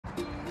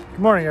Good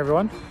morning,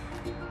 everyone.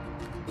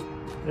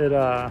 It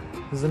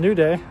is a new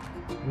day,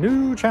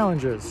 new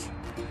challenges.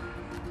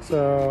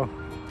 So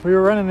we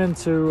were running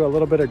into a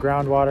little bit of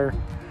groundwater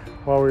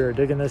while we were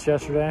digging this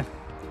yesterday.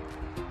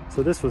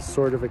 So this was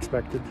sort of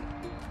expected,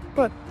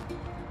 but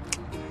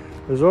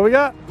this is what we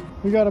got.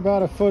 We got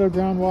about a foot of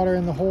groundwater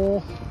in the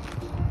hole.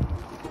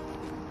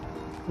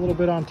 A little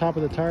bit on top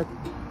of the tarp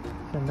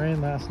from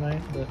rain last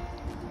night, but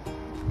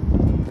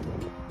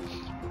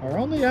our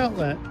only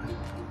outlet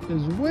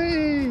is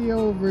way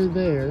over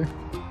there,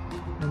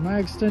 and my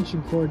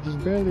extension cord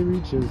just barely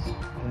reaches.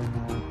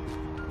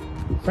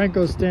 And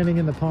Franco's standing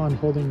in the pond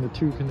holding the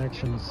two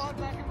connections.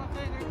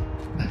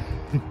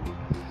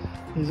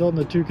 He's holding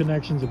the two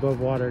connections above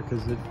water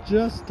because it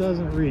just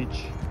doesn't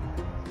reach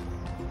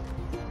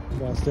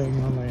while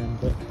staying on land.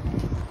 But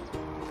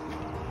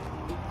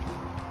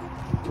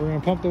we're gonna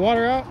pump the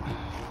water out.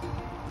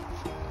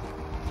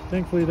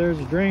 Thankfully there's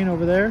a drain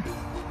over there.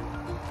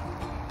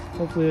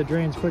 Hopefully it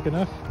drains quick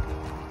enough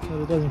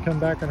so it doesn't come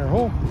back in our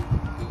hole.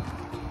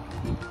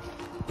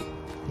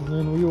 And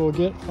then we will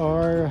get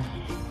our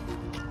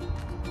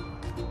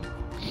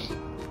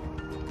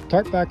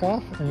tarp back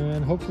off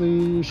and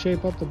hopefully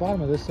shape up the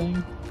bottom of this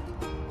thing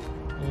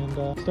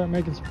and start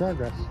making some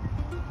progress.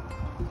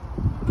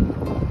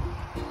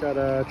 Got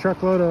a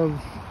truckload of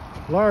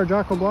large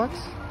aqua blocks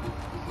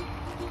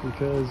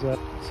because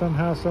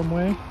somehow, some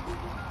way,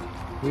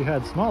 we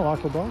had small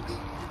aqua blocks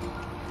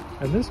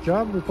and this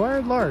job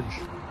required large.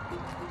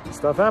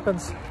 Stuff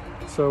happens.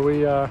 So we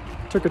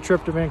took a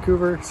trip to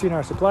Vancouver, seen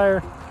our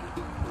supplier,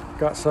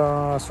 got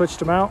some, switched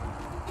them out.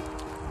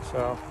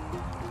 So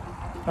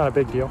not a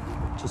big deal.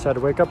 Just had to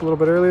wake up a little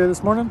bit earlier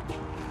this morning,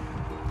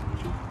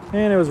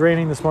 and it was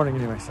raining this morning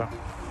anyway, so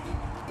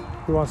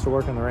who wants to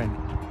work in the rain?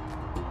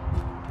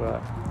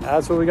 But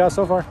that's what we got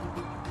so far.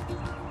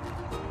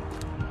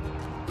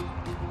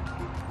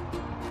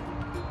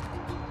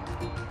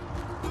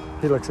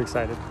 He looks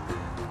excited.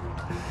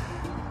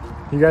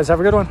 You guys have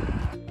a good one.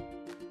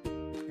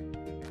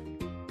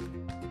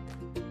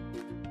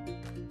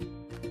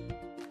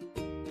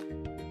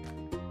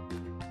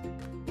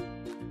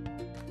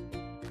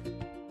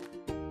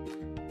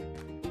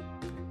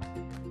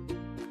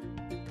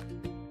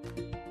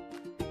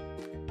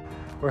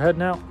 We're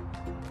heading out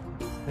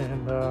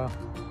and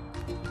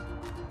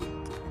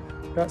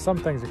got some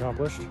things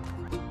accomplished.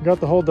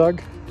 Got the hole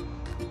dug,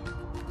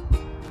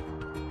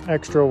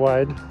 extra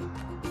wide,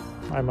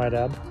 I might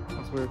add.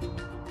 That's weird.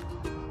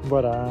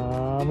 But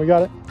we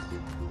got it.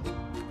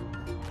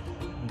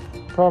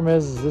 Problem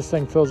is this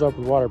thing fills up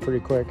with water pretty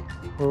quick.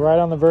 We're right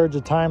on the verge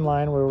of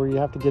timeline where we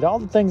have to get all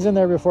the things in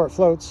there before it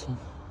floats,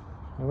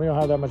 and we don't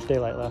have that much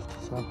daylight left,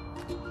 so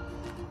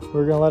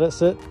we're gonna let it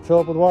sit, fill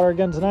up with water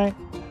again tonight,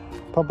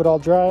 pump it all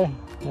dry,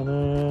 and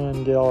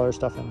then get all our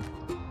stuff in.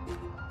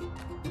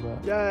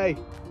 But,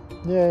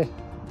 yay!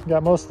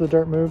 Got most of the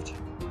dirt moved.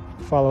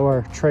 Follow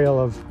our trail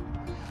of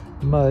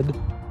mud.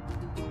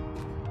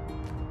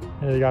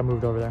 And it got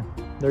moved over there.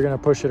 They're gonna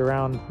push it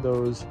around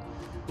those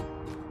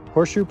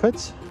horseshoe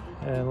pits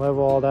and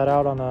level all that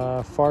out on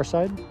the far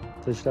side.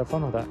 They should have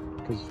fun with that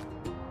because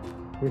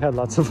we had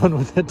lots of fun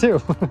with it too.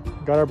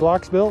 Got our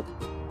blocks built,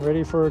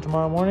 ready for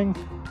tomorrow morning.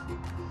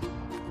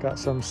 Got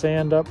some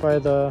sand up by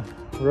the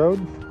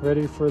road,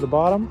 ready for the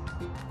bottom.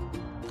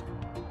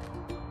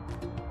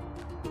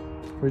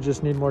 We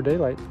just need more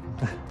daylight.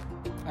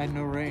 And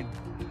no rain.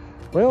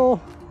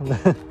 Well,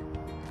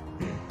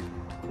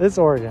 it's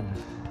Oregon.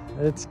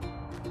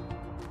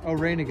 Oh,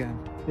 rain again.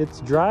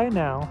 It's dry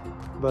now,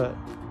 but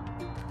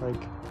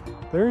like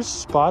there's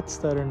spots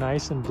that are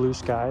nice and blue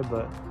sky,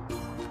 but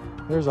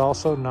there's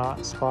also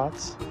not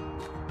spots.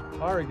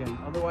 Oregon,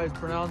 otherwise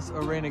pronounced a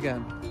rain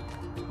again.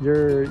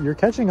 You're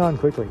catching on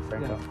quickly,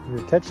 Franco. Yeah.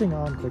 You're catching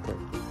on quickly.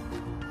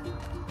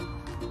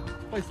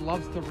 This place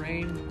loves to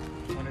rain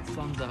when it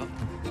sun's up.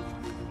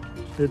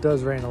 It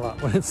does rain a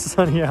lot when it's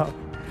sunny out.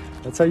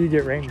 That's how you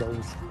get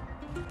rainbows.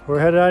 We're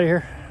headed out of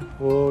here.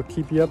 We'll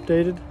keep you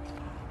updated.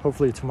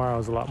 Hopefully tomorrow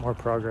is a lot more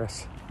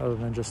progress other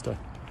than just a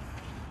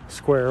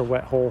square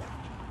wet hole.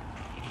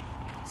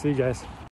 See you guys.